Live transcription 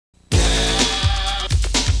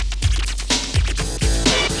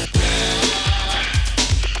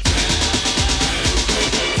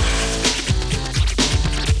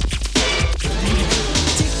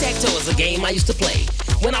I used to play.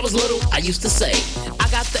 When I was little, I used to say, I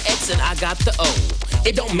got the X and I got the O.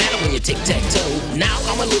 It don't matter when you tic-tac-toe. Now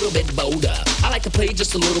I'm a little bit bolder. I like to play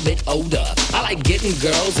just a little bit older. I like getting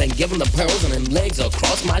girls and giving the pearls and them legs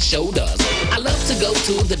across my shoulders. I love to go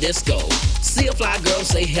to the disco, see a fly girl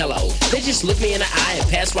say hello. They just look me in the eye and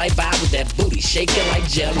pass right by with that booty shaking like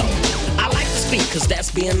jello. I like to speak cause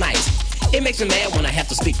that's being nice. It makes me mad when I have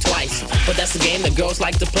to speak twice, but that's the game that girls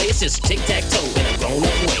like to play. It's just tic-tac-toe in a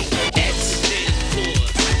grown-up way. X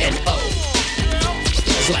and O.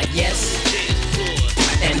 It's like yes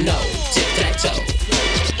and no. Tic-tac-toe.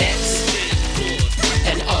 X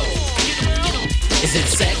and O. Is it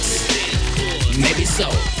sex? Maybe so.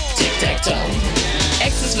 Tic-tac-toe.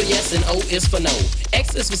 X is for yes and O is for no.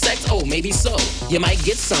 X is for sex, oh, maybe so. You might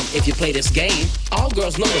get some if you play this game. All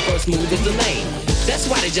girls know the first move is the name. That's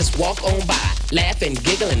why they just walk on by, laughing,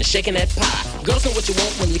 giggling, and shaking that pie. Girls know what you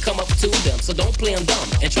want when you come up to them, so don't play them dumb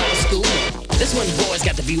and try to school them. This when boys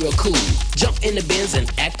got to be real cool. Jump in the Benz and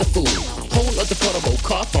act a fool. Hold up the portable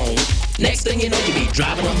car phone. Next thing you know, you be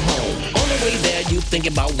driving them home. On the way there, you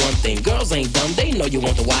thinking about one thing. Girls ain't dumb, they know you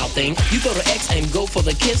want the wild thing. You go to X and go for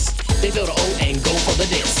the kiss. They go to O and go for the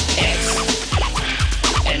diss. X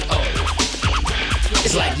and O.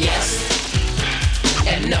 It's like yes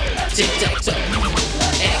and no. Tic-tac-toe.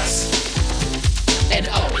 X and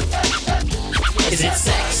O. Is it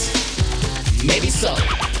sex? Maybe so.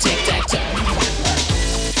 Tic-tac-toe.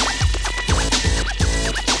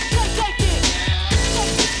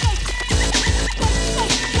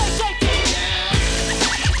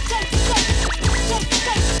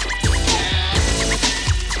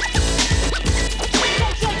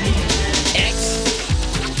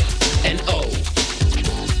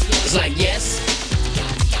 It's like yes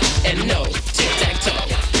and no. Tic-tac-toe.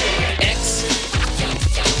 X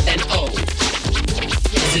and O.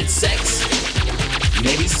 Is it sex?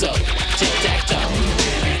 Maybe so. Tic-tac-toe.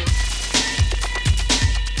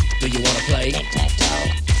 Do you wanna play? Tic-tac-toe.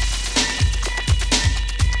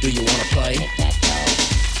 Do you wanna play? Tic-tac-toe.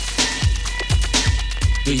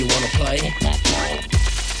 Do you wanna play? Tic-tac-toe.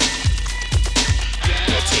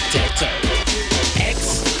 Tic-tac-toe. X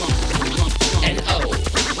and O.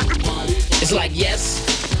 It's like yes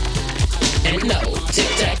and no.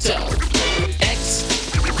 Tic-tac-toe. X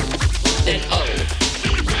and O.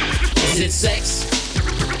 Is it sex?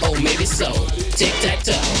 Oh, maybe so.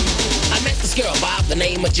 Tic-tac-toe. I met this girl by the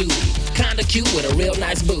name of Judy. Kinda cute with a real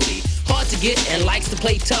nice booty. Hard to get and likes to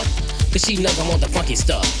play tough, cause she knows I want the funky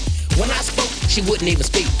stuff. When I spoke, she wouldn't even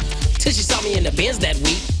speak, till she saw me in the Benz that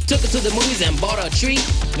week. Took her to the movies and bought her a treat.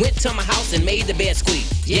 Went to my house and made the bed squeak.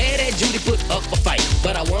 Yeah, that Judy put up a fight,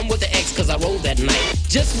 but I won with the X cause I rolled that night.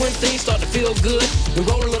 Just when things started to feel good, we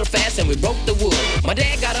rolled a little fast and we broke the wood. My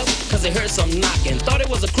dad got up cause he heard some knocking. Thought it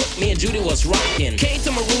was a crook, me and Judy was rocking. Came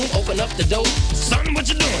to my room, opened up the door. Son, what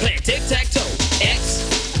you doing? Play tic-tac-toe. X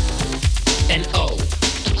and O.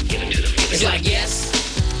 It's like yes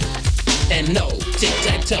and no.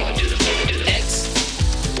 Tic-tac-toe.